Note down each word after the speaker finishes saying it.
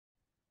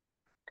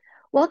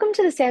Welcome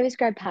to the Savvy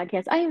Scribe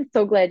podcast. I am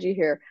so glad you're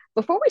here.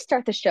 Before we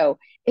start the show,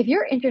 if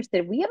you're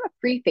interested, we have a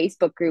free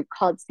Facebook group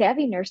called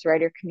Savvy Nurse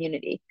Writer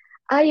Community.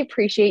 I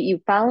appreciate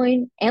you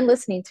following and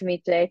listening to me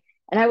today,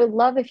 and I would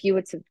love if you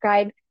would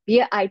subscribe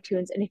via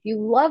iTunes. And if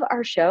you love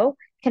our show,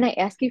 can I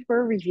ask you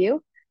for a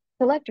review?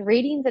 Select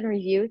ratings and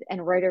reviews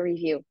and write a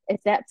review.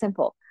 It's that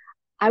simple.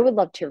 I would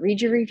love to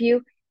read your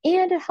review,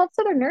 and it helps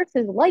other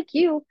nurses like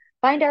you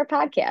find our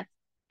podcast.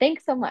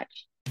 Thanks so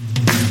much.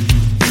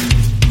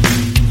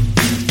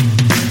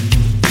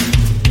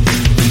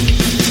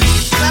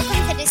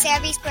 Welcome to the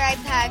Savvy Scribe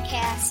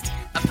podcast.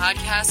 A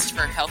podcast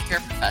for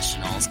healthcare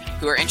professionals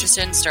who are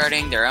interested in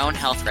starting their own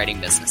health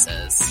writing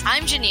businesses.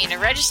 I'm Janine, a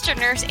registered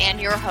nurse and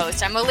your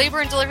host. I'm a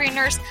labor and delivery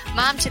nurse,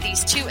 mom to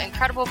these two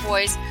incredible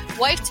boys,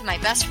 wife to my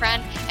best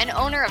friend, and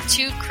owner of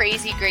two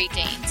crazy Great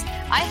Danes.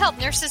 I help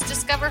nurses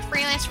discover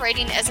freelance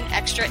writing as an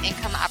extra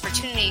income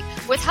opportunity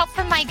with help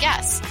from my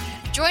guests.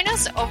 Join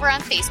us over on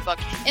Facebook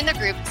in the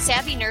group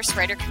Savvy Nurse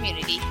Writer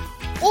Community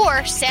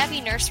or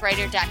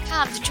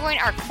SavvyNurseWriter.com to join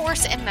our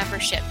course and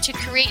membership to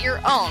create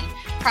your own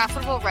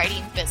profitable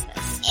writing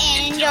business.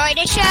 Enjoy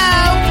the show!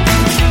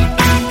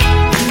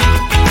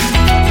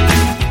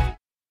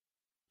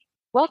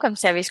 Welcome,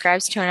 Savvy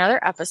Scribes, to another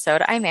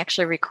episode. I'm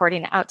actually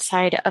recording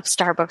outside of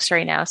Starbucks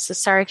right now, so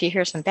sorry if you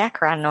hear some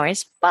background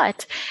noise,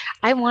 but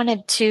I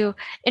wanted to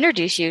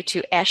introduce you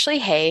to Ashley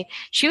Hay.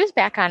 She was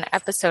back on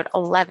episode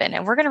 11,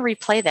 and we're going to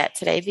replay that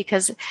today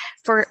because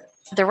for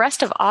the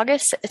rest of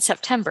August and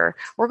September,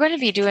 we're going to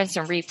be doing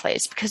some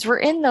replays because we're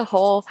in the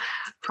whole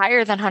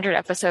higher than 100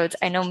 episodes.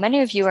 I know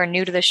many of you are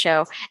new to the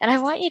show, and I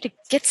want you to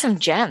get some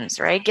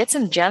gems, right? Get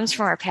some gems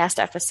from our past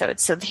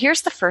episodes. So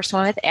here's the first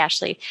one with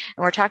Ashley,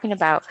 and we're talking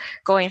about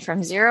going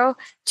from 0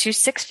 to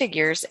 6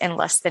 figures in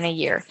less than a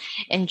year.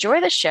 Enjoy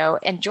the show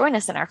and join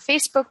us in our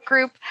Facebook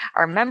group,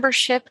 our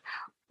membership,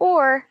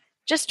 or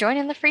just join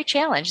in the free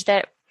challenge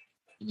that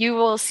you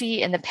will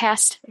see in the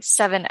past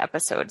 7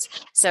 episodes.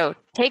 So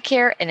take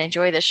care and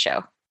enjoy this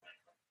show.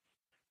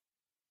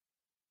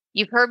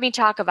 You've heard me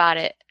talk about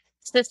it,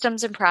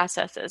 systems and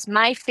processes.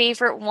 My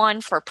favorite one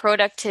for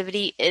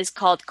productivity is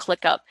called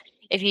ClickUp.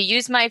 If you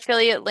use my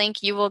affiliate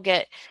link, you will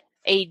get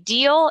a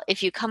deal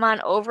if you come on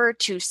over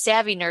to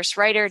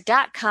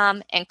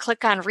SavvyNurseWriter.com and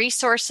click on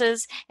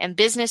resources and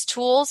business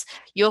tools.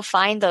 You'll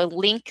find the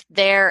link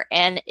there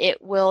and it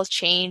will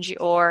change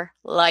your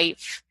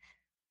life.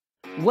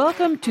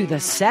 Welcome to The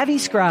Savvy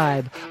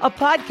Scribe, a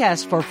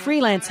podcast for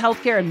freelance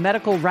healthcare and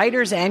medical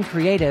writers and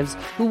creatives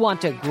who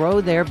want to grow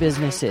their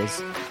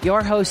businesses.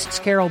 Your hosts,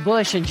 Carol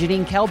Bush and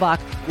Janine Kelbach,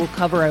 will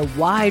cover a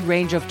wide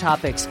range of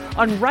topics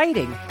on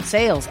writing,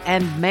 sales,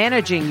 and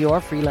managing your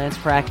freelance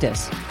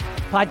practice.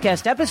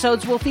 Podcast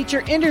episodes will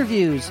feature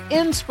interviews,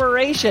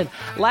 inspiration,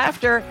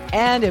 laughter,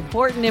 and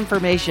important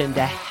information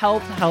to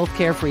help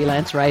healthcare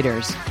freelance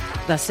writers.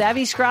 The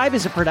Savvy Scribe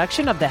is a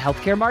production of the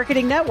Healthcare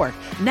Marketing Network.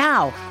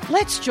 Now,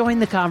 let's join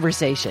the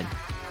conversation.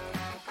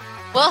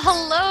 Well,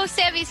 hello,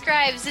 Savvy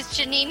Scribes. It's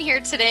Janine here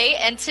today,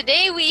 and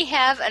today we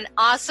have an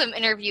awesome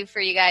interview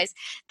for you guys.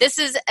 This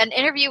is an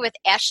interview with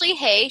Ashley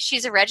Hay.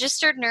 She's a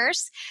registered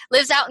nurse,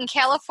 lives out in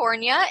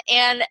California,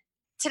 and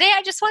today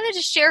I just wanted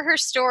to share her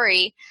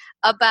story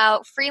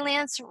about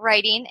freelance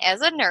writing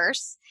as a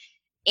nurse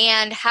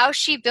and how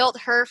she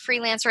built her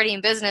freelance writing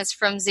business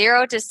from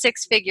 0 to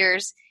 6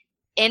 figures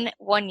in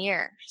 1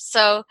 year.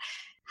 So,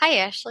 hi,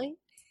 Ashley.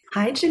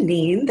 Hi,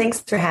 Janine. Thanks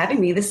for having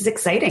me. This is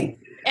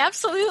exciting.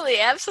 Absolutely.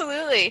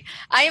 Absolutely.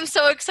 I am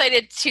so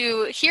excited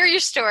to hear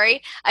your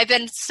story. I've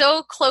been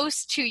so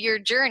close to your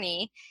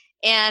journey,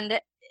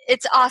 and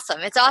it's awesome.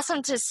 It's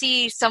awesome to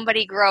see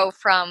somebody grow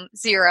from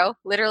 0,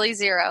 literally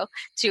 0,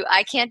 to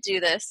I can't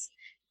do this,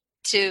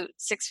 to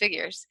 6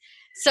 figures.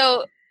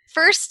 So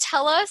first,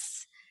 tell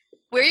us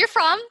where you're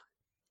from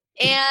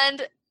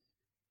and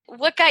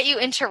what got you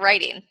into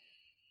writing.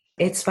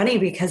 It's funny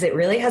because it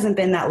really hasn't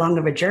been that long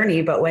of a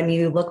journey, but when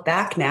you look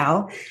back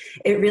now,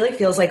 it really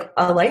feels like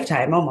a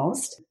lifetime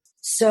almost.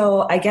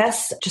 So I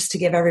guess just to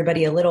give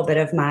everybody a little bit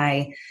of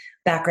my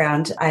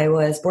background, I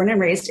was born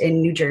and raised in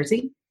New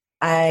Jersey.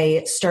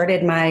 I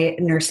started my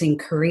nursing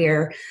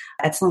career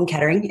at Sloan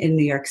Kettering in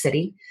New York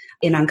City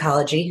in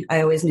oncology.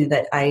 I always knew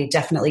that I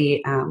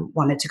definitely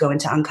wanted to go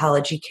into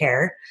oncology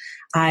care.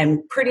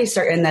 I'm pretty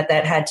certain that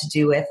that had to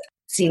do with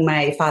seeing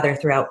my father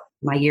throughout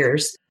my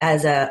years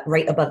as a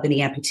right above the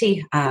knee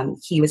amputee.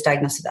 He was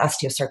diagnosed with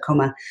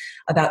osteosarcoma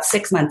about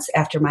 6 months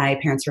after my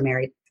parents were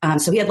married.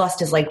 So he had lost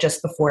his leg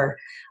just before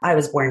I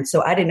was born.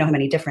 So I didn't know him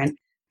any different.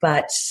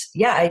 But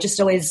yeah, I just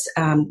always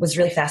was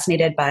really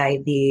fascinated by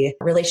the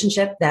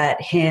relationship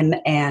that him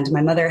and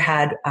my mother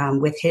had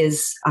with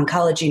his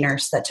oncology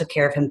nurse that took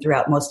care of him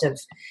throughout most of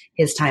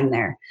his time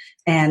there.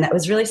 And that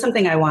was really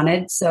something I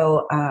wanted.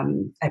 So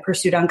I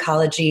pursued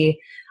oncology.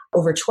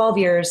 Over 12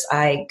 years,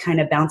 I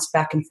kind of bounced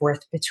back and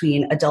forth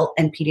between adult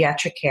and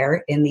pediatric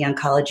care in the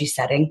oncology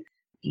setting.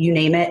 You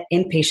name it,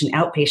 inpatient,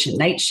 outpatient,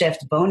 night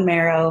shift, bone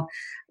marrow,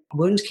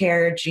 wound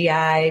care,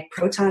 GI,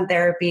 proton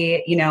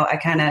therapy. You know, I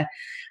kind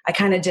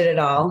of did it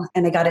all,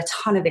 and I got a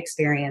ton of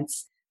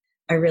experience.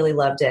 I really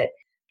loved it.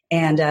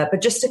 And,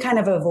 but just to kind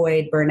of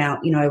avoid burnout,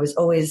 I was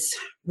always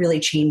really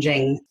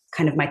changing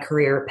kind of my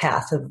career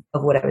path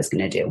of what I was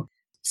going to do.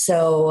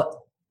 So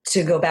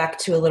to go back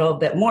to a little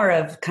bit more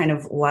of kind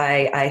of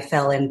why I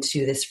fell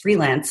into this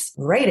freelance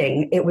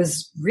writing, it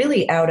was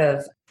really out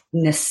of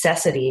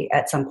necessity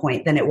at some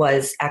point than it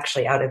was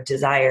actually out of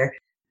desire.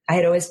 I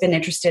had always been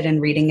interested in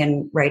reading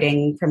and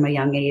writing from a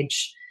young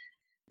age,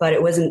 but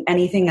it wasn't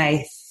anything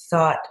I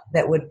thought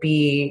that would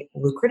be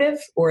lucrative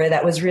or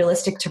that was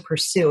realistic to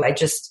pursue.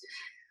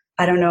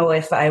 I don't know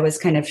if I was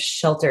kind of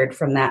sheltered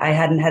from that. I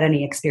hadn't had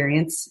any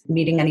experience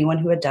meeting anyone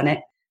who had done it.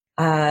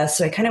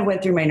 So I kind of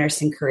went through my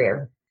nursing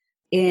career.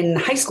 In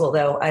high school,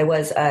 though, I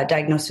was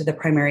diagnosed with a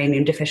primary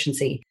immune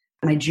deficiency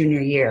my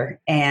junior year,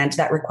 and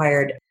that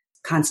required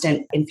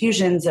constant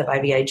infusions of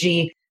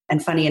IVIG.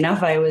 And funny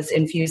enough, I was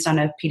infused on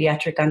a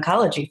pediatric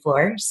oncology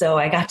floor. So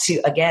I got to,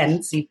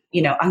 again, see,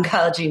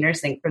 oncology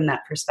nursing from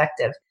that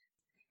perspective.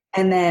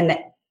 And then,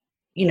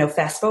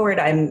 fast forward,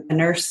 I'm a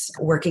nurse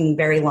working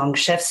very long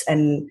shifts.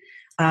 And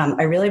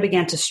I really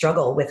began to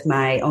struggle with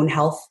my own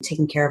health,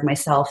 taking care of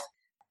myself.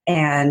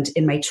 And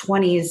in my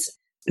 20s,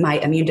 my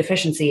immune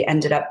deficiency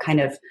ended up kind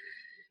of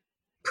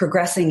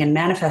progressing and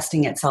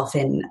manifesting itself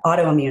in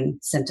autoimmune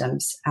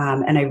symptoms.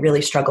 And I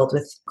really struggled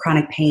with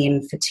chronic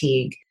pain,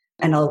 fatigue,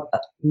 and a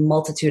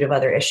multitude of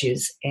other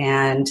issues.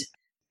 And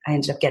I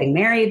ended up getting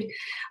married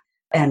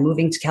and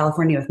moving to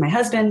California with my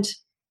husband.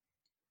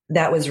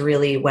 That was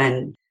really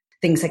when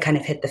things had kind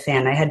of hit the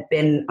fan. I had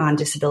been on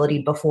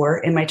disability before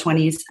in my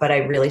 20s, but I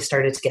really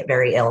started to get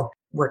very ill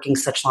working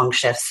such long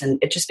shifts, and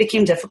it just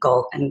became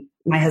difficult. And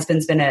my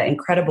husband's been an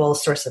incredible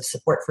source of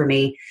support for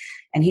me.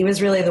 And he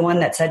was really the one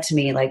that said to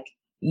me, like,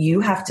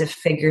 you have to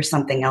figure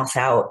something else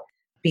out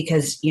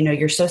because,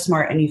 you're so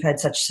smart and you've had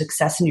such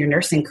success in your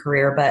nursing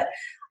career, but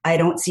I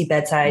don't see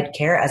bedside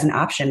care as an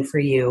option for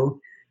you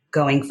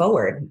going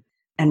forward.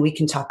 And we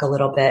can talk a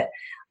little bit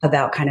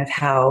about kind of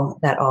how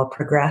that all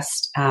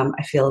progressed.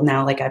 I feel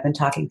now like I've been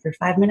talking for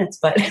 5 minutes,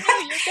 but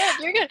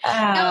you're good.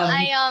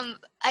 No,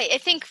 I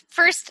think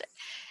first,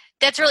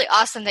 that's really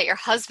awesome that your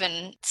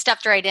husband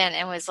stepped right in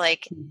and was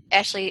like,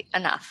 Ashley,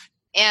 enough.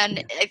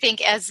 And I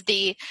think as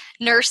the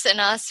nurse in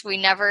us, we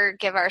never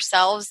give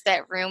ourselves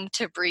that room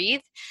to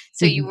breathe.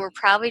 So you were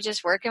probably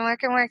just working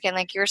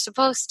like you're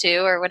supposed to,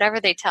 or whatever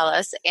they tell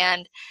us,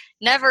 and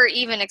never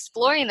even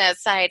exploring that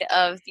side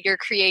of your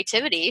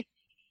creativity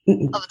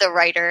of the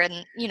writer.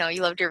 And,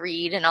 you love to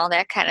read and all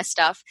that kind of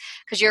stuff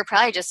because you're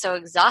probably just so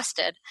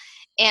exhausted.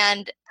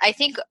 And I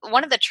think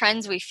one of the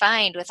trends we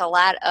find with a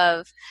lot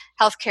of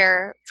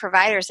healthcare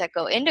providers that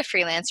go into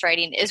freelance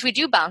writing is we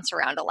do bounce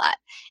around a lot.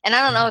 And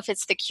I don't know if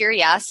it's the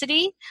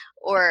curiosity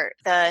or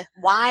the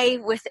why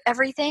with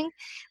everything,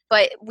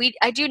 but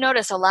I do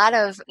notice a lot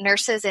of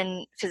nurses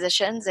and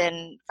physicians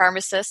and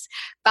pharmacists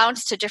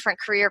bounce to different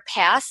career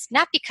paths,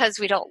 not because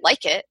we don't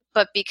like it,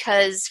 but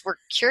because we're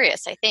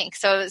curious, I think.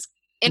 So it was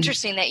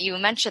interesting that you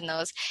mentioned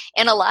those.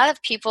 And a lot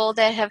of people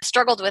that have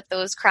struggled with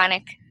those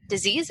chronic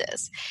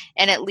diseases,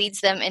 and it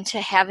leads them into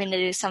having to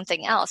do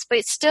something else, but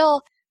it's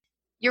still,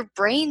 your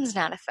brain's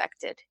not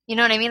affected. You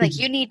know what I mean? Like,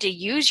 you need to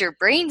use your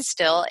brain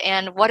still.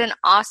 And what an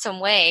awesome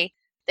way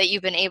that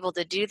you've been able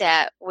to do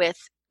that with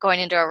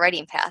going into a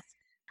writing path.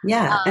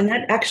 Yeah. And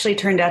that actually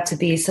turned out to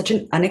be such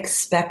an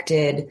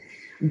unexpected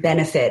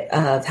benefit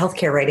of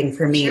healthcare writing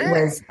for me.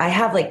 Was I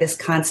have like this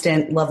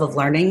constant love of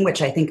learning,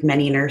 which I think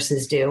many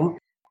nurses do.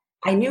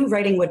 I knew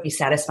writing would be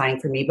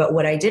satisfying for me, but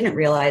what I didn't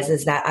realize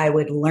is that I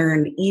would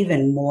learn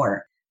even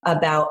more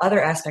about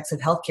other aspects of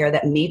healthcare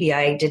that maybe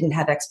I didn't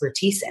have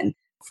expertise in.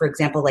 For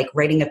example, like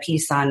writing a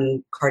piece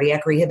on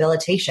cardiac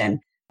rehabilitation.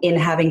 In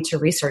having to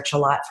research a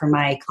lot for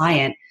my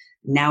client,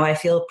 now I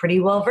feel pretty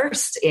well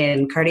versed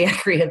in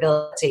cardiac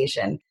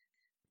rehabilitation.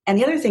 And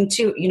the other thing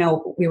too,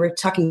 we were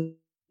talking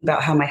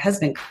about how my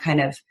husband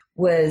kind of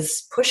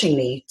was pushing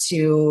me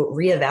to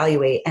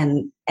reevaluate.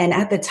 And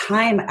at the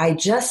time, I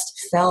just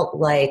felt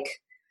like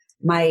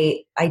my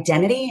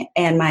identity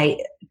and my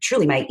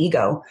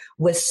ego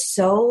was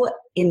so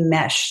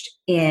enmeshed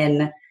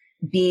in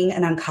being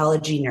an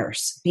oncology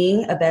nurse,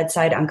 being a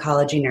bedside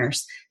oncology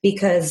nurse,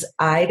 because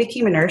I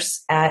became a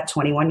nurse at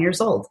 21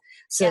 years old.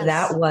 So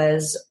that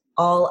was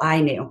all I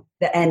knew.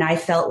 And I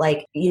felt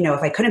like,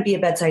 if I couldn't be a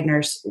bedside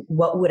nurse,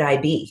 what would I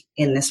be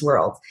in this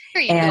world?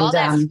 Sure, you do all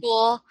that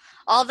school,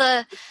 all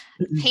the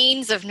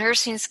pains of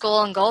nursing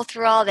school, and go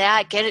through all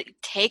that,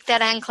 take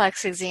that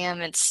NCLEX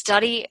exam and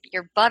study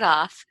your butt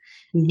off.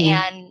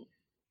 And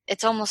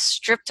it's almost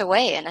stripped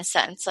away in a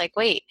sense. Like,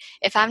 wait,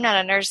 if I'm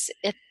not a nurse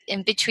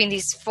in between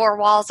these four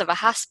walls of a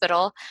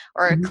hospital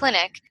or a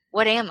clinic,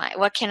 what am I?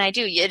 What can I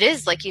do? It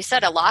is, like you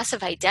said, a loss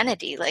of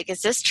identity. Like,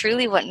 is this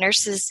truly what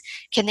nurses,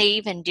 can they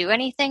even do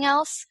anything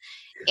else?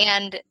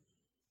 And,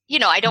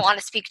 I don't want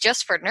to speak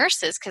just for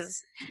nurses,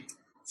 because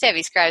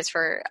Savvy Scribes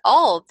for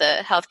all the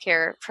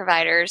healthcare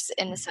providers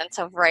in the sense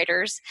of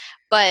writers,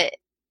 but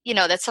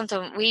that's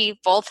something we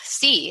both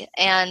see.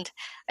 And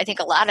I think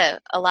a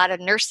lot of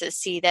nurses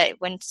see that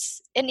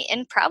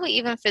and probably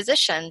even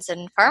physicians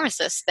and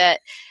pharmacists,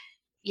 that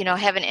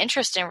have an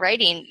interest in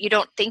writing, you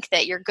don't think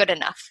that you're good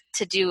enough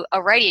to do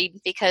a writing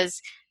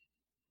because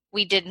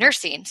we did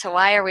nursing. So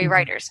why are we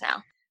writers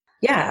now?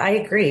 Yeah, I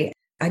agree.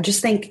 I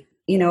just think,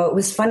 it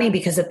was funny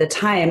because at the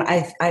time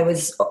I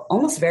was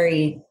almost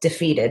very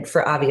defeated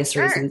for obvious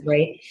reasons,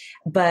 right?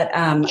 But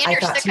I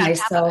thought to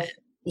myself,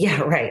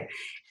 yeah, right.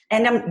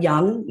 And I'm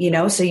young,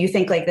 so you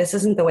think like, this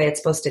isn't the way it's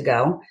supposed to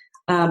go.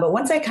 But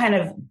once I kind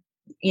of,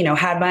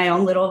 had my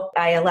own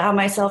I allow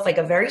myself like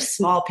a very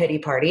small pity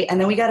party, and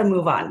then we got to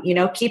move on,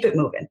 keep it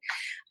moving.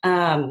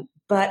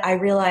 But I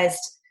realized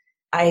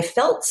I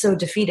felt so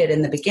defeated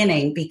in the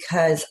beginning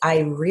because I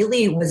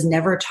really was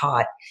never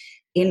taught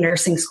in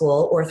nursing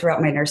school or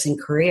throughout my nursing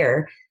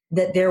career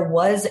that there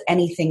was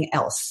anything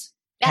else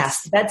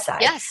past the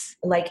bedside. Yes.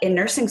 Like in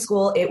nursing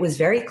school, it was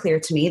very clear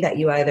to me that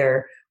you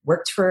either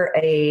worked for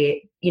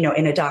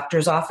in a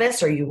doctor's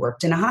office or you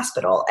worked in a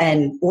hospital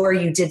or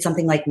you did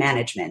something like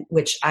management,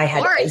 which I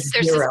had zero there's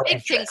this big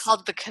interest. thing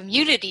called the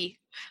community.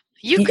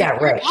 You can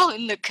work out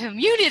in the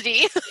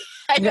community.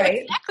 I know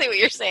exactly what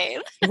you're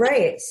saying.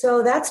 Right.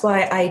 So that's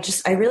why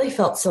I really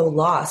felt so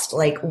lost.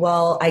 Like,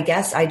 well, I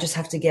guess I just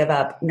have to give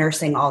up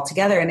nursing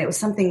altogether. And it was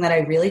something that I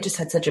really just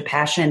had such a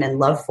passion and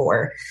love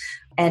for.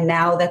 And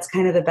now that's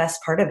kind of the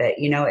best part of it,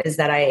 is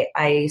that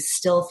I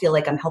still feel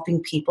like I'm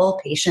helping people,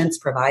 patients,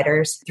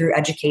 providers through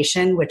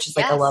education, which is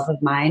like a love of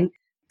mine.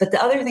 But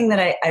the other thing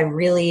that I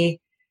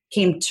really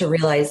came to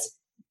realize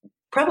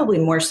probably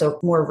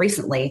more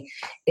recently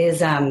is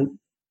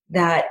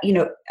that,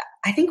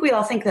 I think we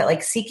all think that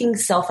like seeking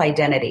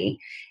self-identity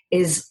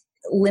is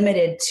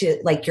limited to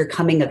like your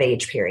coming of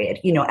age period,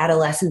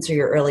 adolescence or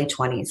your early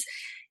 20s.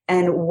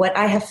 And what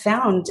I have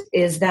found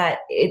is that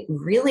it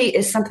really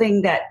is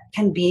something that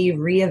can be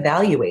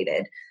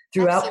reevaluated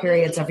throughout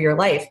periods of your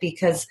life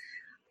because,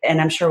 and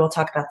I'm sure we'll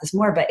talk about this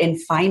more, but in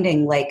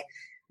finding like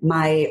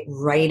my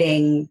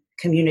writing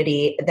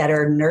community that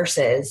are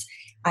nurses,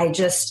 I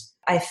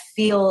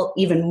feel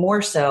even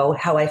more so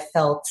how I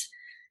felt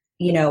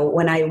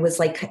when I was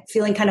like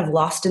feeling kind of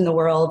lost in the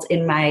world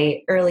in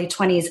my early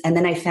 20s. And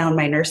then I found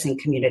my nursing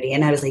community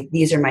and I was like,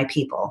 these are my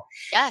people.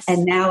 Yes.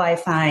 And now I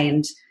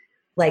find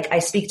like I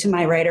speak to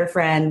my writer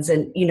friends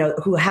and,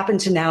 who happen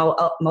to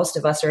now, most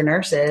of us are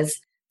nurses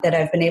that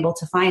I've been able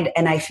to find.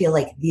 And I feel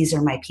like these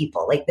are my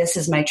people. Like this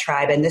is my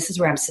tribe and this is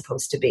where I'm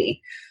supposed to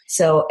be.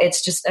 So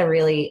it's just a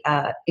really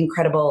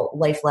incredible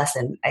life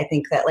lesson. I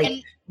think that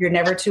you're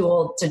never too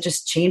old to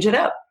just change it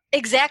up.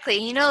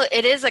 Exactly.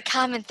 It is a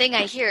common thing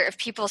I hear if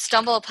people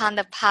stumble upon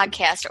the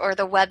podcast or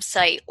the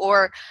website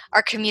or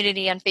our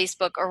community on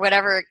Facebook or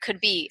whatever it could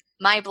be,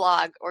 my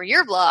blog or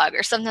your blog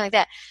or something like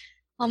that.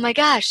 Oh my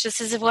gosh, this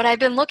is what I've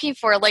been looking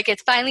for. Like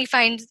it finally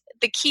finds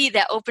the key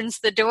that opens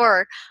the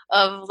door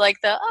of like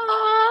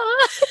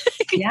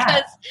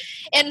Yeah.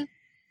 And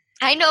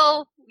I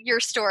know your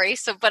story,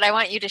 but I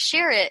want you to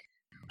share it.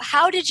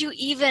 How did you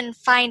even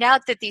find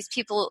out that these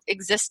people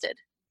existed?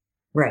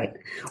 Right.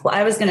 Well,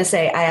 I was going to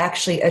say, I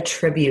actually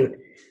attribute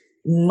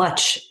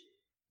much,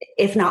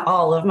 if not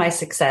all of my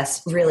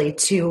success really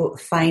to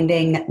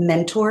finding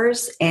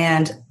mentors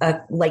and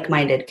a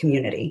like-minded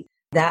community.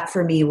 That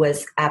for me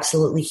was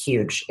absolutely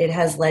huge. It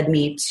has led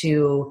me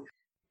to,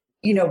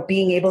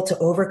 being able to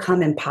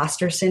overcome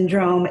imposter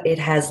syndrome. It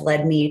has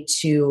led me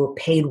to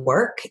paid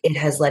work. It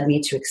has led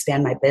me to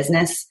expand my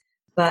business.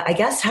 But I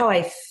guess how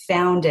I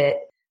found it,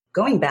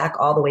 going back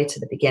all the way to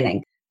the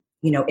beginning,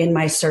 in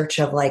my search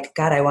of like,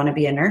 God, I want to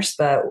be a nurse,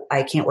 but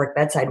I can't work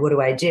bedside. What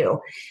do I do?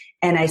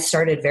 And I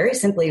started very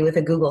simply with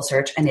a Google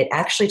search, and it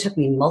actually took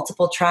me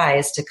multiple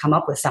tries to come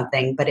up with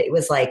something, but it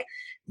was like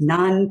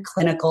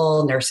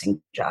non-clinical nursing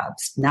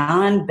jobs,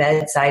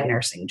 non-bedside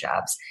nursing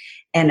jobs.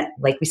 And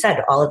like we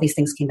said, all of these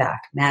things came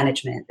back,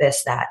 management,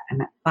 this, that.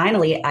 And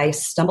finally, I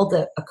stumbled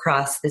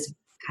across this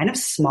kind of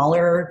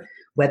smaller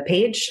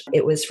webpage.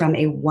 It was from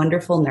a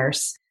wonderful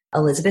nurse,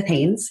 Elizabeth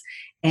Haynes.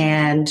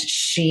 And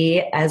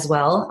she as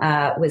well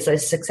was a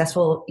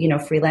successful,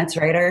 freelance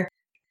writer.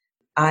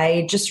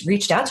 I just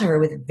reached out to her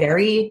with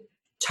very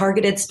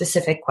targeted,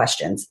 specific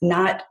questions,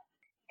 not,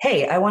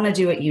 hey, I want to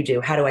do what you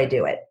do. How do I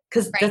do it?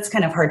 Because that's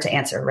kind of hard to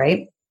answer,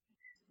 right?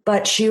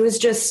 But she was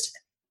just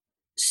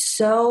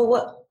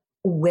so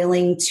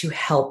willing to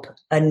help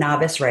a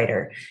novice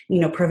writer,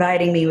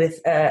 providing me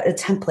with a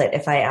template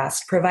if I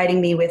asked,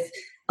 providing me with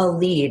a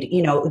lead.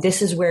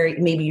 This is where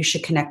maybe you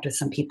should connect with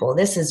some people.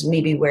 This is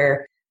maybe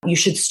where you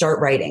should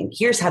start writing.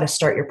 Here's how to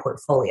start your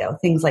portfolio,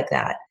 things like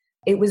that.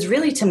 It was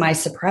really to my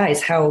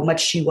surprise how much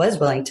she was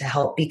willing to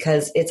help,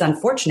 because it's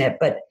unfortunate,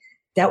 but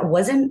that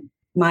wasn't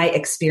my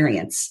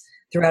experience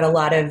throughout a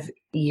lot of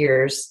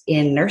years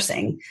in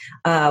nursing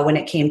when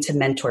it came to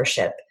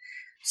mentorship.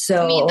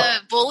 So, I mean, the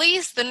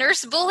bullies, the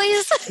nurse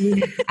bullies.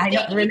 I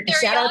know.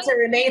 Shout out to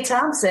Renee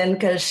Thompson,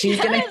 because she's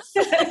going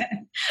to.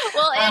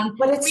 Well, and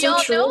but it's we so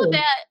all true. know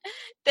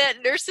that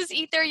nurses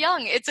eat their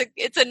young. It's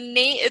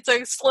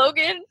a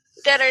slogan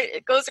that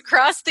goes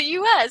across the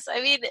U.S.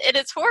 I mean, it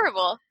is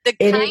horrible. The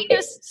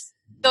kindest,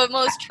 the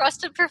most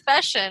trusted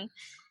profession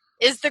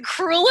is the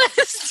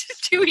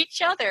cruelest to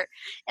each other.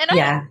 And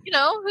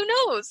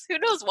who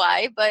knows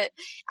why, but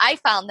I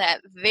found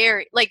that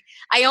very, like,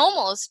 I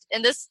almost,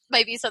 and this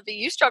might be something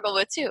you struggle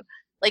with too,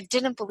 like,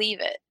 didn't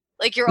believe it.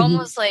 Like, you're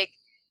almost like,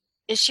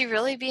 is she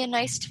really being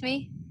nice to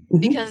me?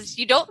 Because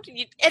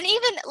and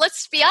even,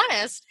 let's be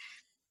honest,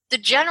 the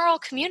general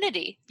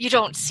community, you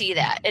don't see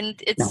that. And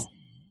it's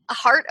a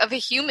heart of a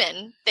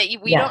human that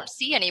we don't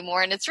see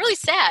anymore. And it's really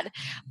sad,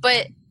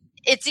 but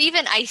it's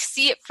even, I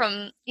see it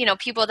from,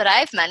 people that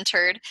I've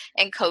mentored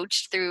and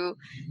coached through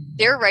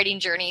their writing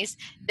journeys,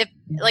 that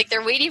like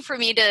they're waiting for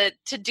me to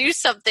do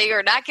something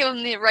or not give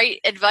them the right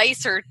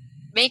advice or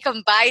make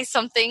them buy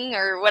something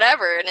or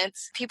whatever. And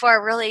it's, people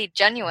are really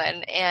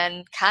genuine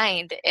and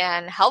kind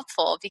and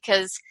helpful,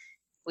 because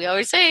we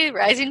always say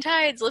rising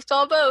tides lift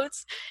all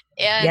boats.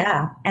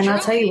 And I'll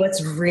tell you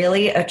what's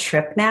really a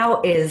trip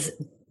now is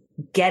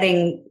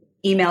getting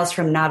emails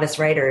from novice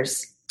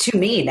writers to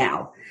me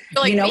now.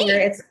 Like where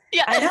it's,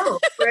 I know,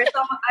 where it's,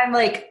 I'm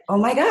like, oh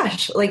my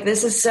gosh, like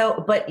this is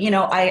so, but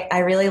I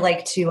really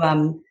like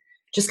to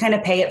just kind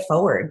of pay it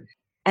forward.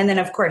 And then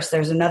of course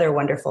there's another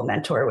wonderful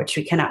mentor, which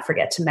we cannot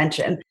forget to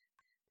mention.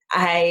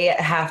 I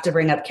have to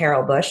bring up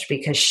Carol Bush,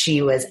 because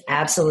she was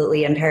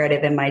absolutely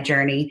imperative in my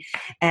journey.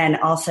 And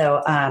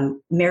also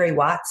Mary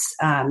Watts,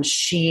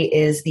 she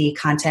is the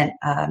content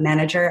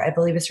manager, I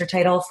believe is her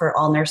title, for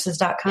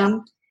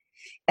allnurses.com.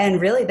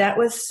 And really that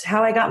was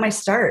how I got my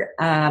start.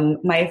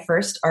 My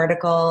first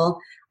article,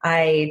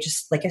 I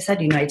just, like I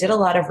said, I did a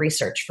lot of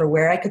research for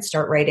where I could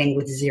start writing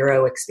with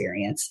zero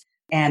experience.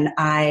 And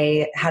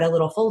I had a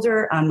little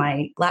folder on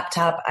my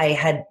laptop. I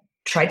had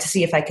tried to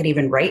see if I could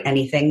even write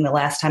anything. The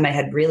last time I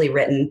had really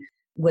written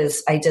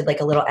was I did like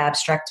a little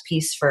abstract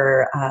piece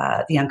for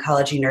the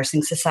Oncology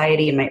Nursing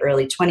Society in my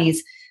early 20s.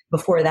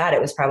 Before that,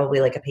 it was probably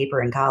like a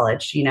paper in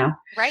college,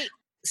 Right.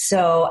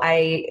 So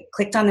I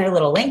clicked on their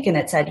little link and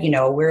it said,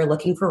 we're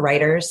looking for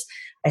writers.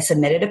 I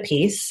submitted a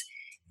piece,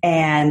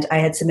 and I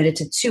had submitted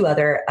to 2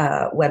 other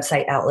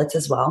website outlets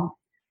as well.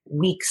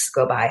 Weeks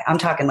go by. I'm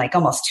talking like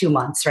almost 2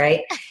 months,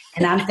 right?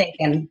 And I'm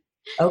thinking,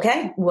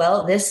 okay,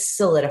 well, this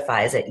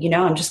solidifies it.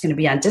 I'm just going to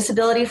be on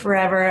disability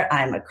forever.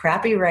 I'm a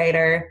crappy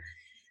writer.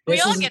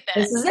 We all get that.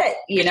 This is it.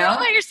 You're all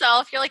by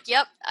yourself. You're like,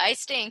 yep, I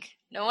stink.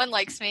 No one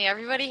likes me.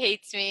 Everybody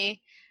hates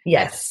me.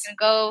 Yes. I'm just going to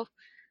go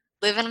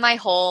live in my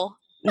hole.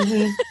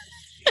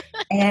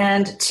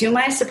 And to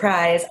my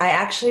surprise, I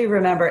actually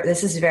remember,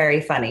 this is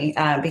very funny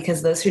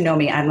because those who know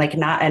me, I'm like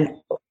not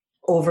an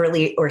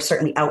overly or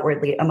certainly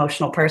outwardly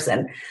emotional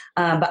person.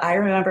 But I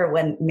remember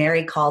when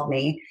Mary called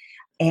me,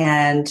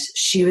 and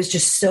she was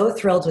just so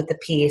thrilled with the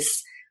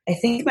piece. I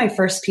think my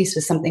first piece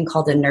was something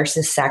called A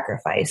Nurse's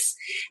Sacrifice.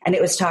 And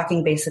it was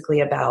talking basically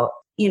about,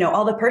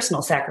 all the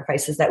personal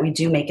sacrifices that we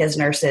do make as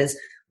nurses,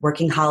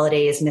 working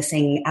holidays,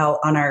 missing out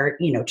on our,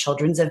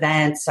 children's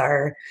events,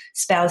 our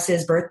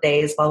spouses'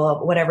 birthdays, blah, blah,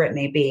 blah, whatever it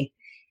may be.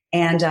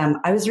 And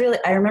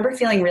I remember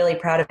feeling really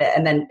proud of it.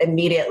 And then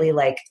immediately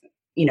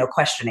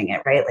questioning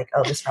it, right? Like,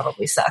 oh, this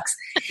probably sucks.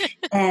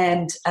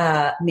 And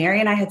Mary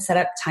and I had set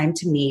up time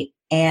to meet.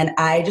 And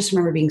I just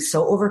remember being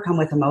so overcome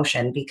with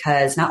emotion,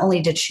 because not only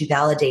did she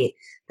validate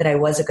that I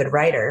was a good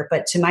writer,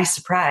 but to my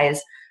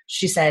surprise,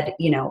 she said,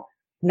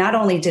 not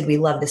only did we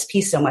love this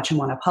piece so much and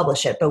want to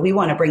publish it, but we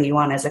want to bring you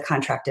on as a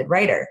contracted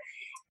writer.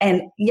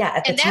 And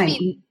at the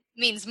time,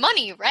 means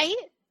money, right?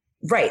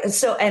 Right.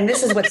 So, and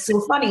this is what's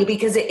so funny,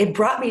 because it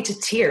brought me to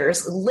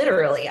tears.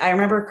 Literally, I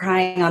remember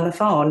crying on the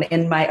phone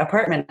in my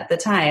apartment at the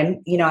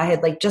time. I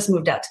had just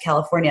moved out to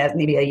California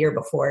maybe a year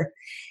before.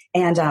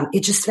 And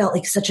it just felt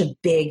like such a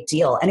big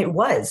deal. And it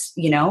was,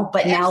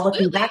 but now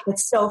looking back,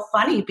 it's so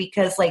funny,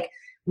 because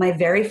my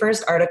very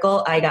first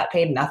article, I got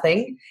paid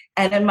nothing.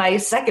 And in my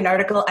second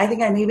article, I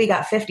think I maybe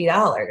got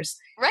 $50.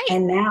 Right.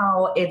 And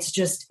now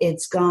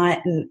it's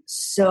gotten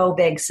so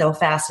big so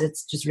fast.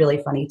 It's just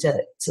really funny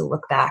to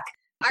look back.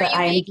 Are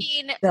you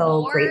making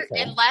more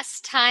in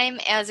less time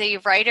as a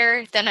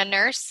writer than a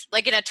nurse?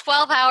 Like in a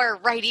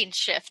 12-hour writing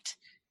shift,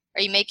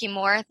 are you making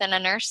more than a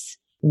nurse?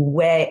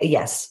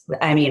 Yes.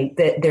 I mean,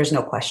 there's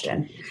no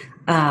question.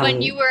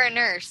 When you were a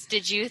nurse,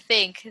 did you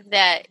think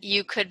that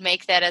you could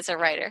make that as a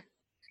writer?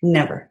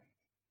 Never.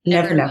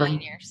 Never.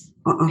 Years.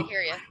 I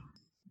hear you.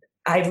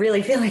 I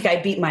really feel like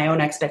I beat my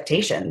own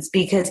expectations,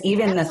 because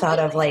even the thought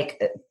of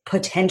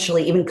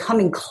potentially even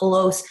coming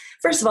close,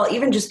 first of all,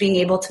 even just being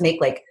able to make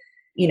 $40,000,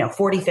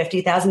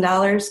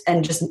 $50,000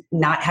 and just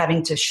not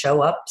having to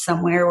show up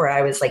somewhere where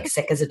I was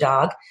sick as a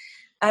dog,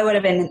 I would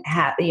have been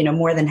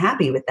more than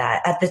happy with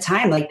that. At the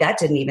time, that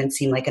didn't even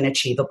seem like an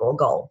achievable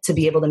goal, to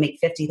be able to make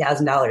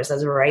 $50,000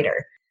 as a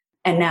writer.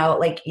 And now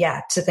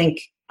to think,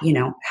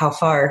 how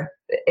far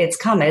it's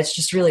come, it's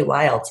just really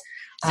wild.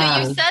 So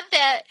you said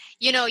that,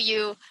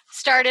 you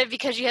started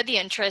because you had the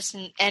interest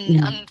and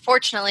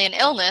unfortunately an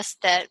illness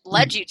that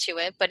led you to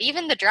it, but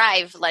even the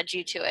drive led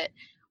you to it.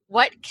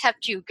 What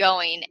kept you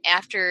going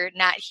after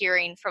not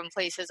hearing from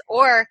places,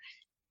 or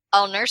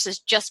All Nurses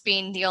just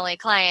being the only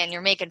client,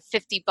 you're making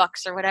 $50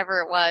 or whatever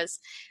it was,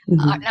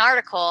 an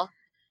article?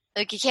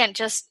 You can't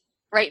just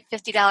write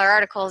 $50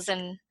 articles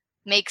and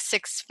make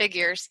six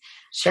figures.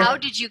 Sure. How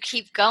did you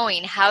keep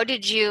going? How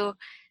did you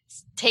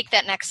take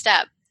that next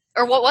step?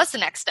 Or what was the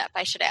next step,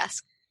 I should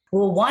ask?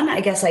 Well, one,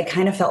 I guess I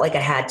kind of felt like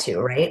I had to,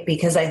 right?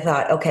 Because I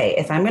thought, okay,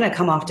 if I'm going to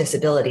come off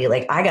disability,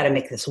 like I got to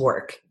make this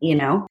work, you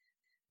know?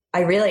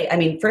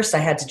 First I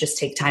had to just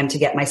take time to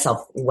get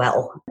myself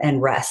well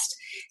and rest.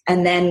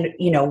 And then,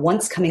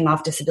 once coming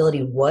off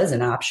disability was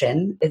an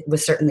option, it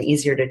was certainly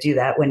easier to do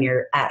that when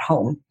you're at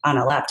home on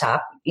a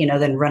laptop,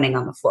 than running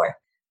on the floor.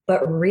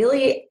 But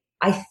really,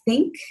 I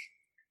think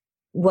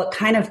what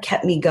kind of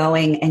kept me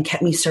going and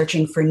kept me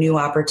searching for new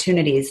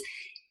opportunities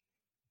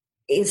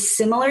is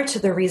similar to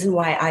the reason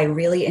why I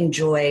really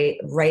enjoy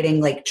writing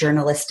like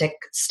journalistic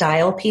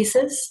style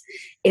pieces.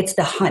 It's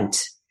the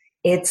hunt.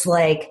 It's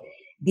like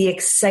the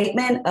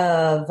excitement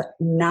of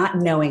not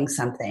knowing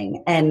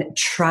something and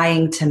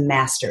trying to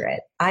master it.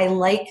 I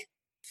like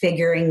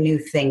figuring new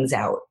things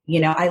out.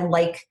 I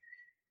like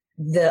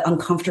the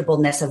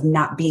uncomfortableness of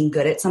not being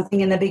good at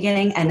something in the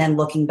beginning and then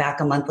looking back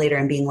a month later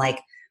and being like,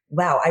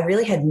 wow, I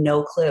really had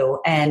no clue.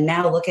 And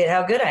now look at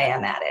how good I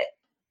am at it.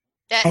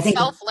 That's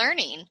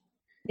self-learning.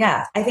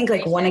 Yeah. I think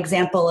like one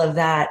example of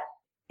that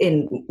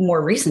in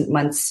more recent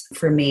months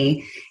for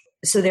me.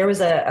 So there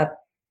was a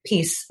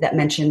piece that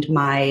mentioned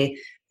my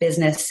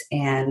business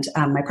and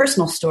my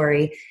personal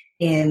story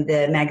in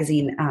the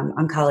magazine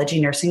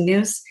Oncology Nursing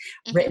News,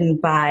 written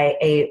by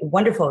a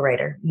wonderful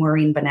writer,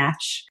 Maureen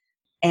Banach.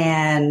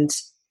 And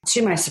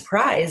to my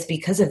surprise,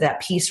 because of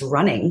that piece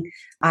running,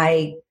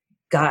 I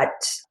got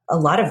a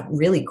lot of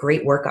really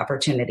great work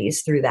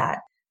opportunities through that.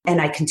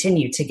 And I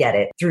continue to get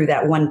it through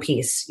that one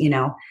piece, Isn't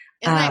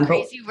that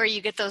crazy where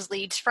you get those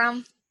leads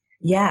from?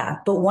 Yeah.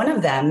 But one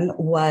of them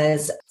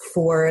was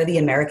for the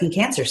American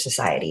Cancer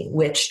Society,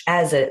 which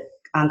as an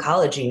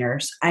oncology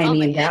nurse,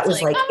 that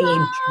was like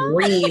a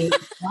dream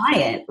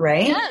client,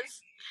 right?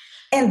 Yes.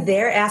 And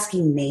they're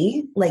asking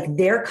me, like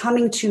they're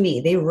coming to me.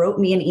 They wrote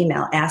me an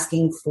email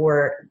asking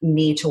for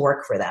me to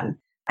work for them.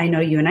 I know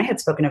you and I had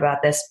spoken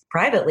about this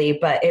privately,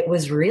 but it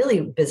was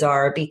really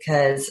bizarre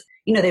because,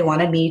 they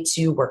wanted me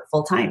to work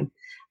full time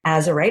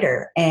as a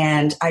writer.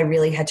 And I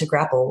really had to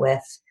grapple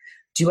with,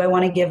 do I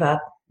want to give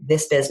up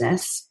this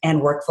business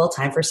and work full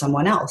time for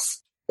someone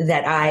else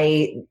that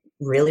I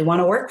really want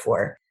to work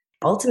for?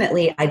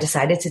 Ultimately, I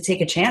decided to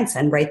take a chance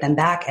and write them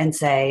back and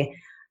say,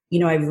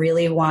 I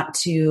really want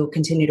to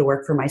continue to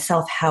work for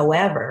myself.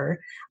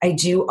 However, I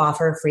do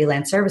offer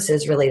freelance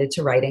services related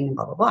to writing and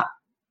blah, blah, blah.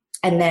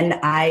 And then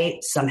I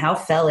somehow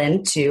fell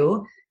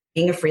into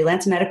being a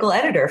freelance medical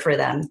editor for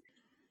them.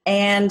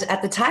 And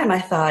at the time I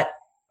thought,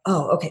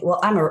 oh, okay,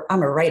 well, I'm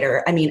a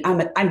writer.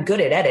 I'm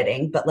good at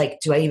editing, but like,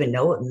 do I even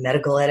know what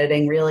medical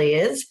editing really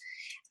is?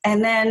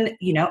 And then,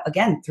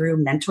 again,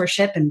 through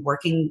mentorship and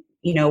working,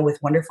 with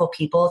wonderful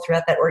people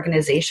throughout that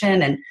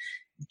organization and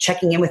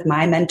checking in with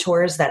my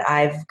mentors that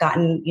I've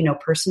gotten,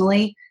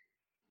 personally,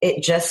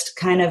 it just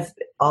kind of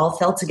all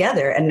fell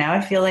together. And now I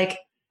feel like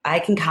I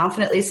can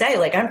confidently say,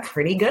 like, I'm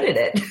pretty good at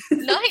it.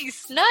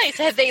 Nice.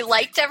 Have they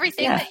liked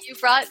everything that you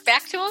brought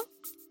back to them?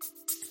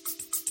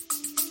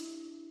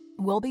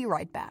 We'll be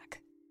right back.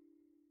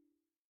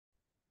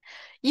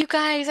 You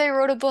guys, I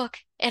wrote a book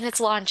and it's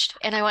launched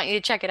and I want you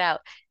to check it out.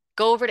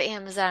 Go over to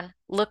Amazon,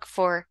 look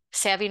for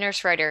Savvy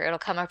Nurse Writer. It'll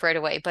come up right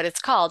away, but it's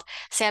called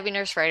Savvy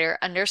Nurse Writer,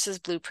 A Nurse's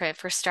Blueprint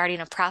for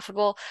Starting a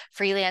Profitable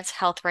Freelance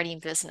Health Writing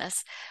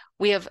Business.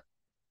 We have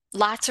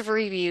lots of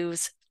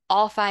reviews,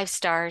 all 5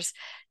 stars,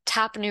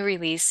 top new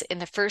release in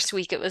the first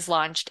week it was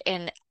launched,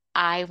 and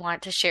I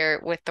want to share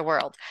it with the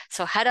world.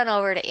 So head on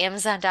over to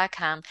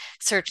Amazon.com,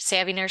 search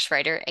Savvy Nurse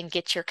Writer, and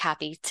get your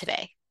copy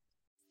today.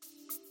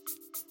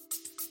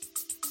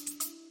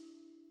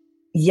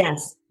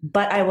 Yes,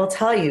 but I will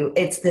tell you,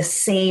 it's the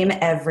same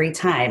every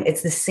time.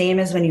 It's the same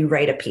as when you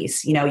write a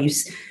piece.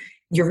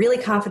 You're really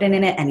confident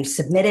in it and you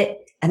submit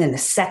it. And then the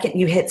second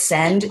you hit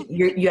send,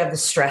 you have the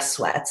stress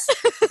sweats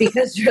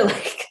because you're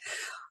like,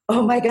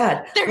 oh my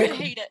God. They're going to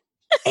hate it.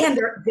 And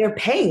they're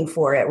paying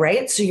for it,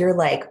 right? So you're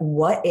like,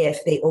 what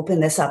if they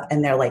open this up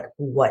and they're like,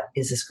 what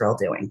is this girl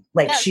doing?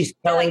 Like, she's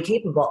so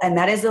incapable. And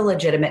that is a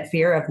legitimate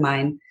fear of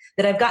mine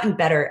that I've gotten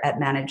better at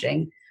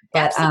managing.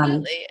 But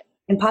Absolutely.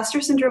 Imposter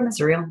syndrome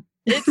is real.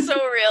 It's so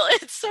real.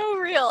 It's so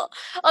real.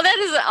 Oh, that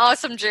is an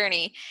awesome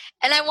journey.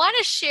 And I want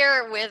to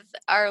share with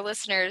our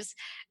listeners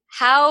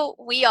how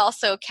we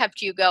also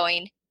kept you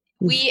going.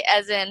 We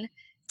as in,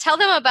 tell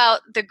them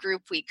about the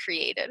group we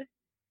created.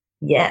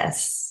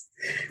 Yes.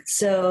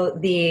 So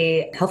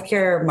the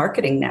Healthcare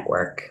Marketing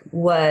Network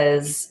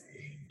was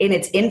in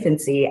its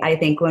infancy. I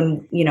think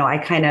when, I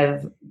kind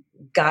of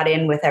got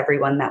in with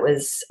everyone that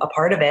was a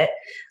part of it.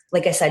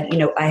 Like I said,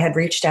 I had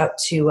reached out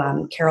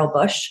to Carol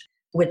Bush,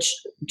 which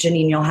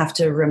Janine, you'll have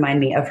to remind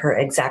me of her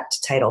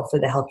exact title for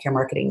the Healthcare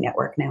Marketing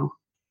Network now.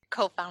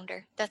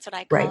 Co-founder. That's what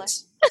I call it.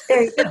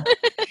 There you go.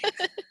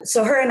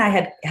 So her and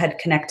I had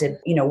connected,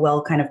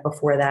 well, kind of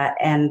before that.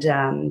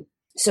 And,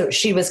 so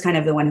she was kind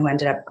of the one who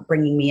ended up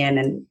bringing me in.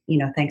 And,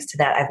 thanks to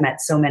that, I've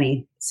met so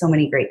many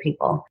great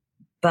people.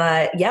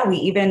 But yeah,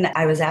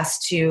 I was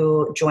asked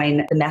to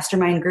join the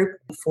mastermind group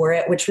for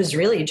it, which was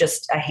really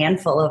just a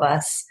handful of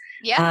us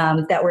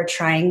that were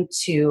trying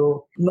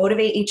to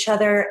motivate each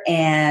other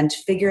and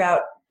figure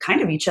out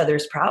kind of each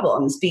other's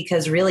problems,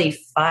 because really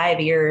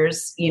 5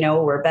 ears,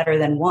 were better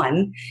than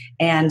one,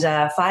 and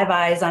 5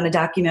 eyes on a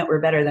document were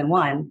better than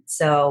one.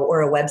 So,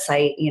 or a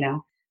website,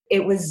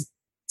 it was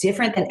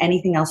different than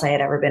anything else I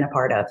had ever been a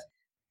part of.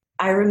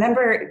 I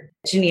remember,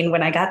 Janine,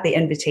 when I got the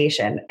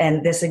invitation,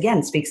 and this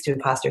again speaks to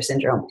imposter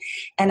syndrome,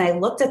 and I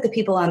looked at the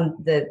people on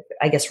the,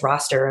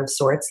 roster of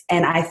sorts,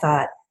 and I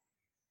thought,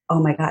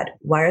 oh my God,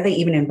 why are they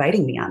even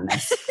inviting me on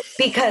this?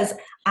 Because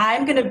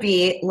I'm going to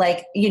be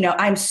like,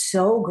 I'm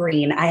so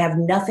green. I have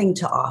nothing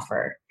to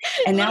offer.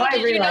 And now I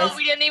realize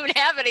we didn't even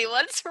have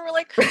anyone. So we're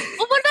like, well,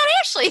 what about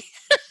Ashley?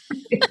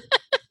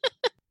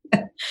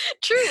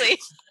 Truly.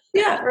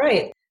 Yeah,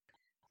 right.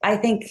 I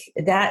think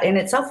that in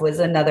itself was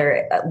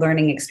another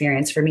learning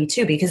experience for me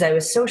too, because I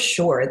was so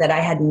sure that I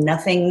had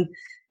nothing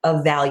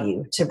of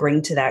value to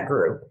bring to that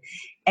group.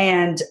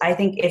 And I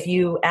think if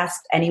you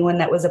asked anyone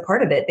that was a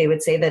part of it, they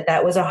would say that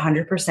that was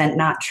 100%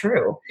 not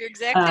true. You're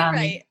exactly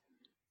right.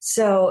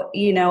 So,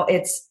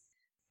 it's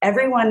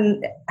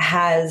everyone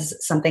has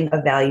something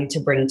of value to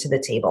bring to the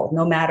table,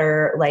 no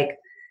matter like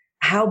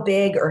how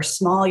big or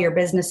small your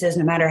business is,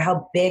 no matter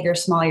how big or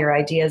small your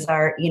ideas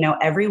are,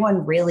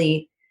 everyone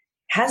really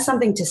has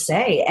something to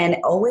say, and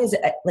always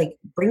like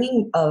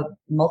bringing a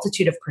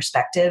multitude of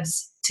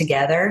perspectives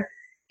together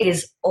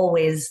is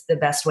always the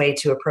best way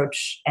to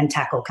approach and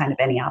tackle kind of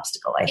any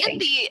obstacle, I think.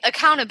 And the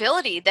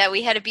accountability that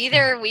we had to be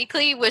there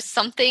weekly was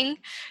something.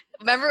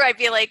 Remember, I'd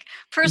be like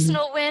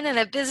personal win and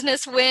a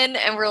business win,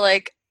 and we're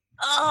like,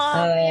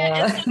 oh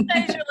man. And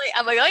sometimes you're like,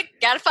 I'm like,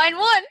 gotta find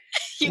one.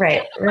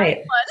 Right. One.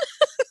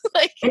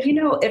 Like,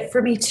 and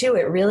for me too,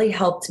 it really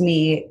helped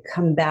me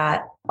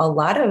combat a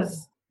lot of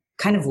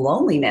kind of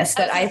loneliness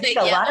that I think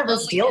a lot of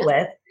us deal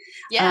with.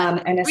 Yeah.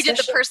 And we did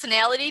the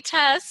personality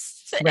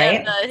tests,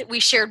 right? And we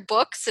shared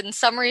books and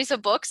summaries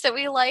of books that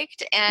we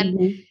liked.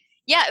 And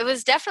yeah, it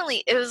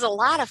was a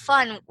lot of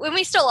fun. When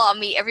we still all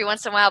meet every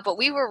once in a while, but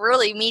we were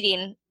really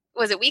meeting,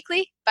 was it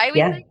weekly?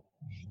 Bi-weekly?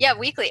 Yeah,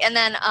 weekly. And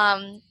then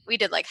we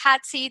did like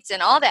hot seats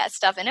and all that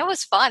stuff. And it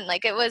was fun.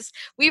 Like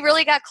we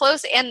really got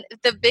close. And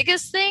the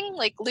biggest thing,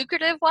 like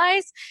lucrative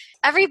wise,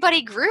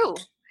 everybody grew.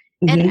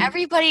 And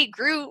everybody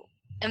grew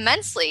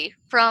immensely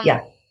from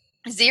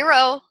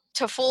 0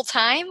 to full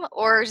time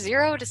or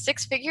 0 to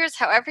 6 figures,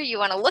 however you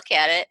want to look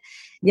at it.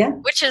 Yeah.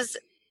 Which is,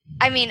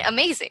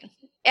 amazing.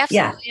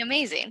 Absolutely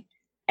amazing.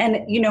 And,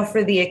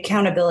 for the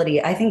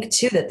accountability, I think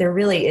too that there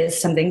really is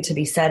something to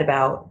be said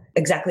about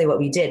exactly what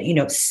we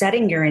did,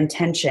 setting your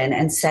intention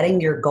and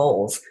setting your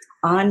goals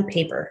on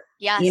paper.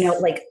 Yes.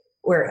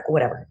 Or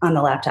whatever, on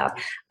the laptop,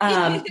 like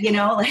on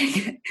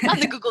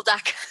the Google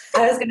Doc.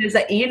 I was going to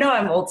say,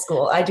 I'm old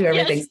school. I do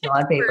everything still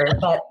on paper,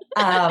 but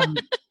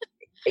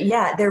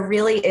there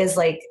really is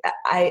like,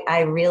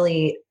 I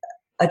really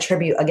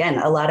attribute again,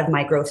 a lot of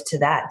my growth to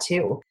that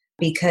too,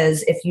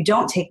 because if you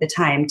don't take the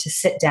time to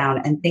sit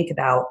down and think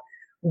about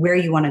where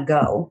you want to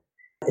go,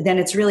 then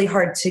it's really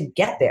hard to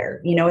get there.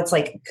 It's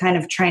like kind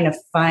of trying to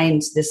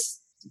find this,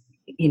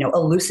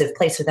 elusive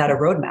place without a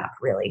roadmap,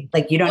 really.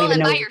 Like you don't even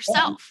know by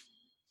yourself.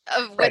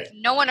 With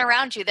no one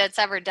around you that's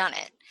ever done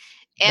it.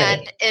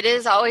 And it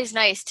is always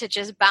nice to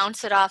just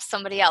bounce it off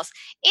somebody else.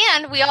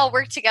 And we all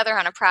worked together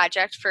on a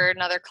project for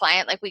another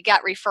client. Like we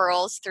got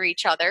referrals through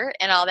each other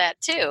and all that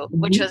too,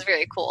 which was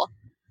very cool.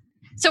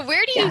 So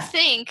where do you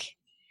think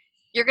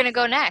you're going to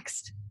go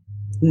next?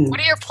 What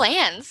are your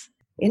plans?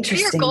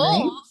 Interesting. What are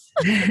your goals?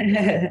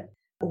 Right?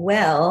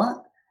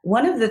 Well,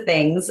 one of the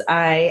things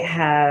I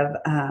have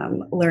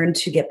learned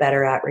to get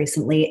better at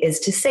recently is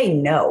to say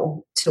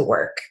no to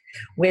work,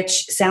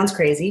 which sounds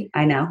crazy.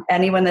 I know.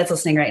 Anyone that's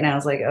listening right now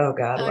is like, oh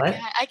God, what?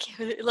 God, I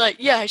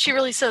can't, she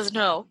really says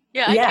no.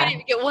 I can't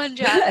even get one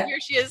job. Here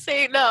she is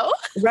saying no.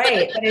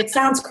 Right. But it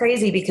sounds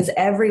crazy because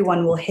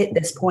everyone will hit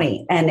this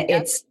point, and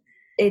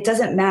it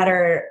doesn't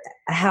matter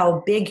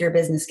how big your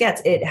business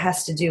gets. It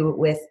has to do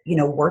with,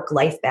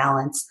 work-life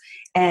balance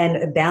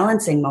and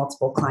balancing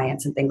multiple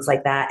clients and things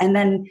like that. And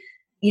then,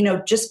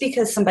 just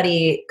because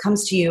somebody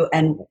comes to you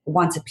and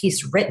wants a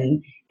piece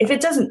written, if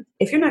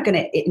you're not going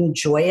to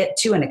enjoy it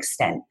to an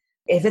extent,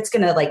 if it's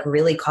going to like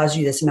really cause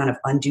you this amount of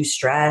undue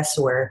stress,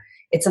 or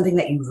it's something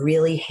that you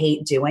really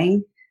hate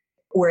doing,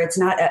 or it's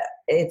not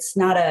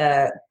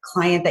a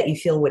client that you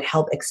feel would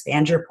help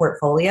expand your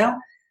portfolio,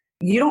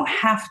 you don't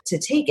have to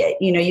take it.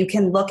 You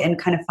can look and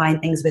kind of find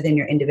things within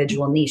your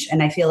individual niche.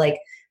 And I feel like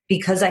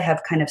because I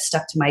have kind of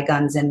stuck to my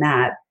guns in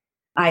that,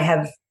 I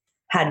have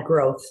had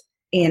growth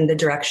in the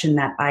direction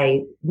that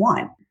I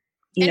want.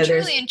 And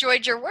truly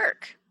enjoyed your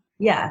work.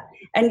 Yeah.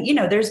 And,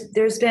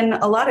 there's been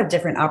a lot of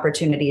different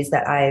opportunities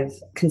that I've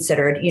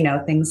considered,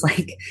 things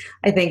like,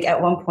 I think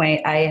at one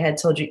point I had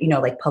told you,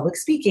 like public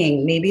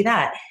speaking, maybe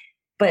that,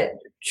 but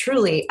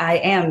truly I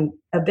am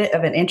a bit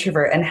of an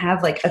introvert and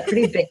have like a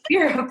pretty big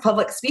fear of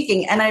public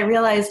speaking. And I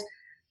realized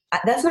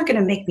that's not going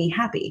to make me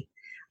happy.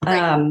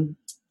 Right.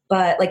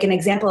 But like an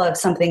example of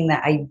something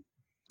that I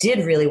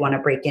did really want to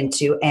break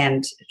into,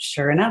 and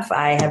sure enough,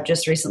 I have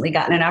just recently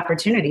gotten an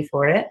opportunity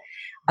for it,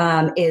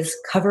 is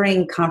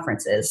covering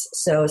conferences.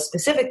 So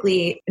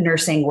specifically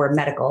nursing or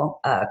medical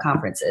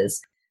conferences.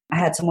 I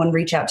had someone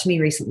reach out to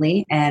me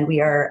recently, and we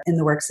are in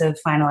the works of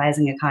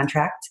finalizing a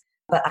contract.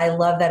 But I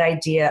love that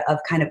idea of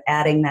kind of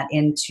adding that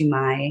into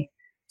my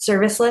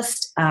service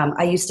list.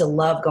 I used to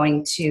love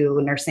going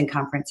to nursing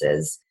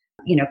conferences,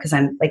 because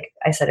I'm, like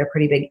I said, a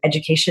pretty big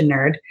education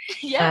nerd.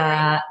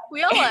 Yeah, right.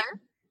 We all are.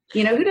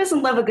 Who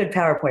doesn't love a good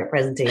PowerPoint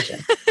presentation?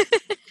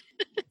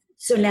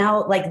 So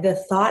now, like, the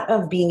thought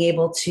of being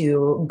able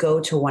to go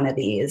to one of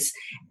these,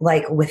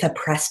 like with a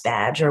press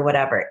badge or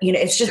whatever,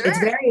 it's just,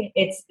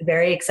 it's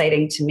very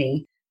exciting to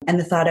me. And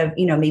the thought of,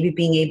 maybe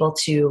being able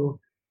to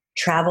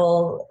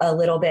travel a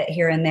little bit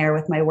here and there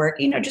with my work,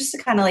 just to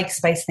kind of like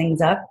spice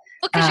things up.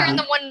 Well, because you're in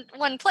the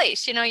one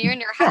place, you're in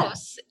your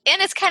house. Yeah.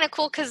 And it's kind of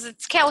cool because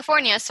it's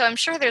California, so I'm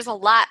sure there's a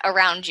lot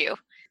around you.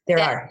 There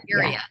are.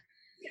 Area. Yeah.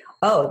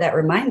 Oh, that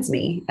reminds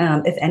me,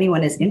 if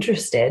anyone is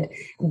interested,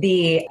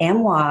 the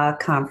AMWA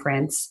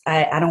conference,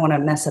 I don't want to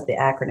mess up the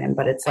acronym,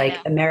 but it's like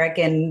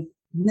American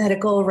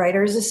Medical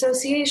Writers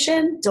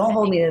Association. Don't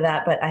hold me to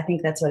that, but I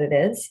think that's what it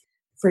is.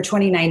 For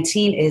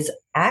 2019 is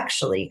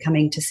actually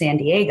coming to San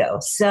Diego.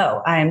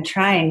 So I'm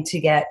trying to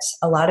get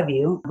a lot of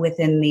you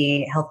within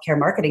the Healthcare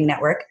Marketing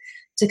Network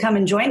to come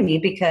and join me,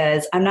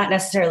 because I'm not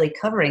necessarily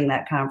covering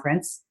that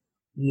conference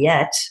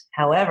yet.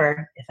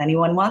 However, if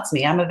anyone wants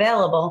me, I'm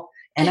available.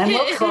 And I'm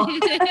local.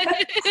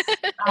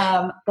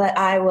 But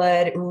I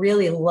would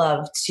really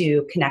love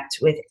to connect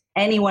with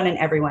anyone and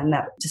everyone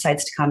that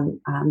decides to come.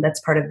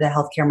 That's part of the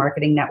Healthcare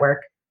Marketing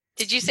Network.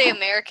 Did you say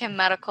American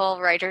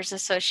Medical Writers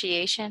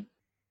Association?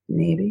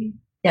 Maybe.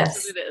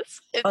 Yes. That's what it is.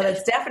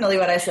 That's definitely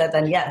what I said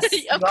then. Yes.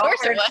 Of course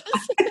it was.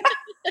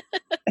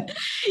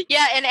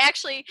 Yeah. And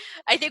actually,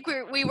 I think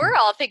we were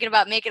all thinking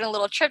about making a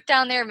little trip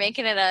down there,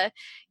 making it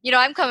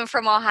I'm coming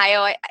from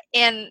Ohio,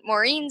 and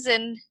Maureen's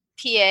in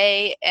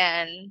PA,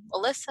 and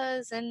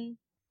Melissa's in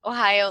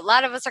Ohio. A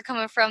lot of us are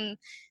coming from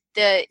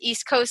the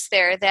East Coast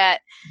there, that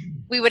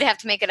we would have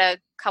to make it a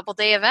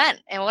couple-day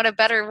event. And what a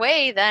better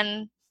way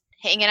than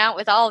hanging out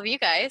with all of you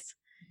guys.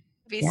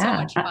 It'd be so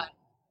much fun.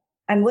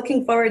 I'm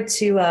looking forward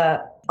to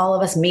all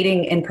of us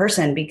meeting in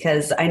person,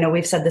 because I know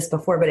we've said this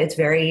before, but it's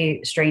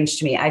very strange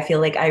to me. I feel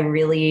like I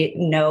really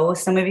know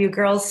some of you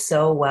girls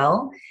so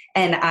well,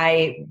 and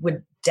I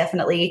would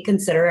definitely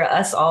consider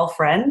us all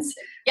friends.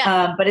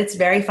 Yeah. But it's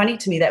very funny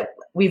to me that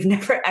we've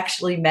never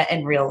actually met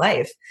in real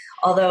life.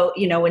 Although,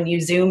 when you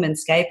Zoom and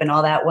Skype and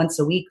all that once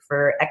a week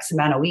for X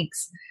amount of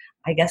weeks,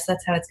 I guess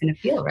that's how it's going to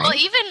feel, right? Well,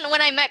 even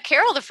when I met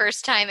Carol the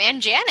first time,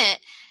 and Janet,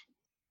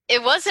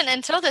 it wasn't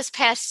until this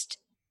past,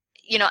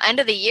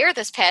 end of the year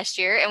this past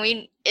year,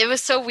 and it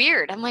was so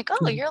weird. I'm like,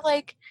 oh, you're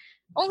like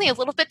only a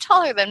little bit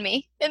taller than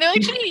me. And they're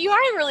like, Jenny, you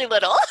are really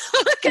little.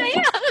 I'm like, I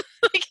am.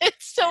 Like,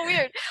 it's so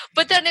weird.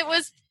 But then it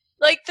was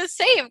like the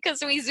same,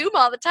 because we Zoom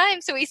all the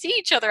time, so we see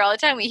each other all the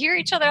time, we hear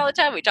each other all the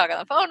time, we talk on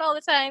the phone all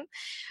the time.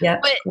 Yeah.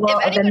 But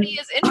if anybody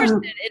is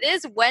interested, it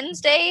is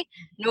Wednesday,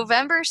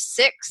 November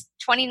 6th,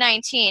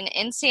 2019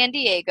 in San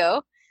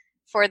Diego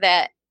for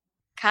that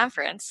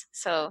conference.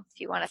 So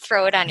if you want to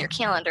throw it on your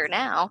calendar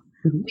now,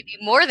 we'd be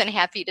more than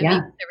happy to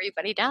meet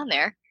everybody down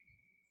there.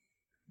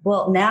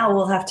 Well, now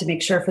we'll have to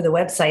make sure for the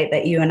website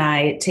that you and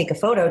I take a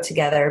photo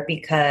together,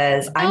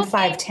 because I'm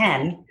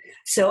 5'10".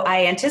 So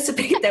I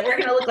anticipate that we're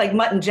going to look like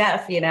Mutt and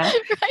Jeff, Right.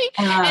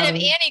 And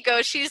if Annie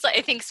goes, she's,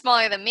 I think,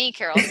 smaller than me,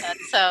 Carol said.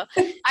 So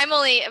I'm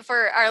only,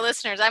 for our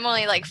listeners, I'm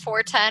only like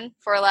 4'10",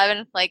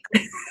 4'11", like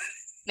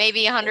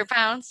maybe 100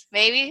 pounds,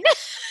 maybe.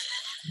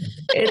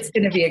 It's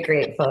going to be a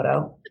great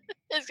photo.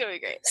 It's going to be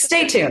great.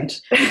 Stay tuned.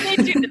 Stay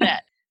tuned to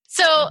that.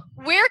 So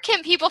where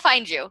can people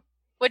find you?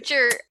 What's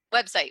your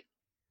website?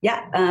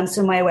 Yeah.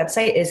 So my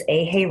website is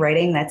AHAY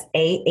Writing. That's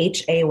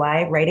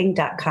AHAY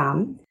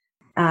writing.com.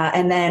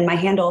 And then my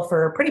handle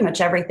for pretty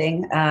much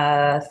everything,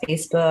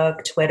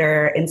 Facebook,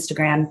 Twitter,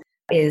 Instagram,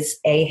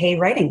 is AHAY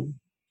Writing.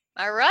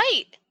 All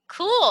right.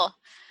 Cool.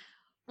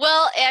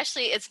 Well,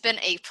 Ashley, it's been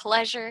a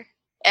pleasure,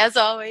 as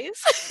always.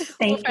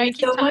 Thank you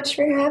so much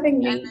for having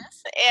me.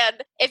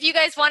 And if you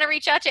guys want to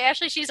reach out to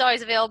Ashley, she's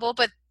always available.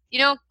 But,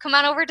 come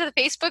on over to the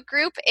Facebook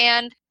group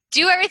and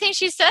do everything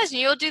she says,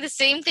 and you'll do the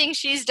same thing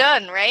she's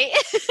done, right?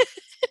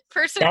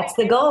 That's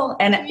the goal.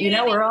 And,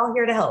 we're all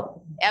here to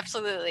help.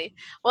 Absolutely.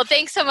 Well,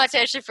 thanks so much,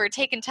 Ashley, for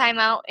taking time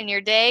out in your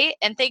day.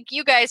 And thank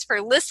you guys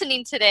for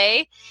listening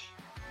today.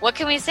 What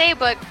can we say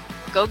but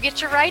go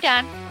get your write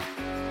on?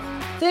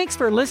 Thanks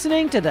for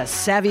listening to The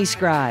Savvy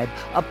Scribe,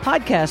 a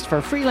podcast for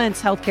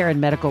freelance healthcare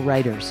and medical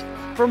writers.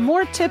 For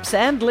more tips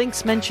and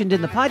links mentioned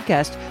in the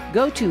podcast,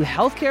 go to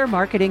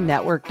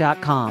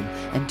healthcaremarketingnetwork.com.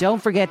 And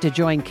don't forget to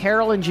join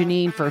Carol and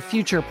Janine for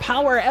future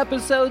power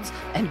episodes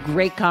and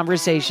great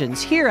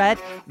conversations here at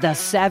The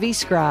Savvy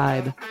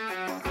Scribe.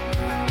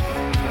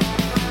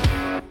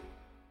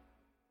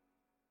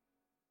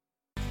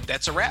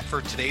 That's a wrap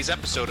for today's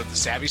episode of The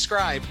Savvy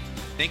Scribe.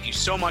 Thank you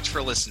so much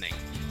for listening.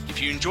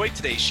 If you enjoyed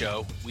today's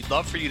show, we'd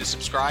love for you to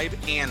subscribe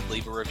and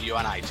leave a review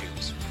on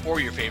iTunes or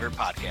your favorite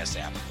podcast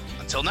app.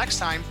 Until next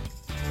time.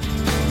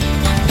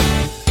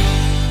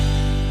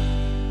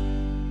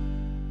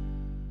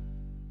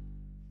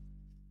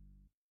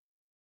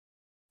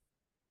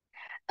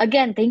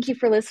 Again, thank you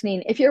for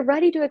listening. If you're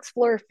ready to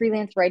explore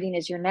freelance writing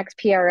as your next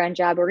PRN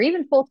job or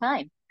even full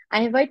time,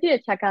 I invite you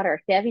to check out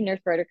our Savvy Nurse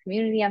Writer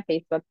community on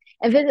Facebook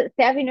and visit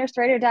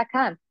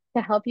savvynursewriter.com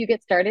to help you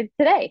get started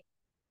today.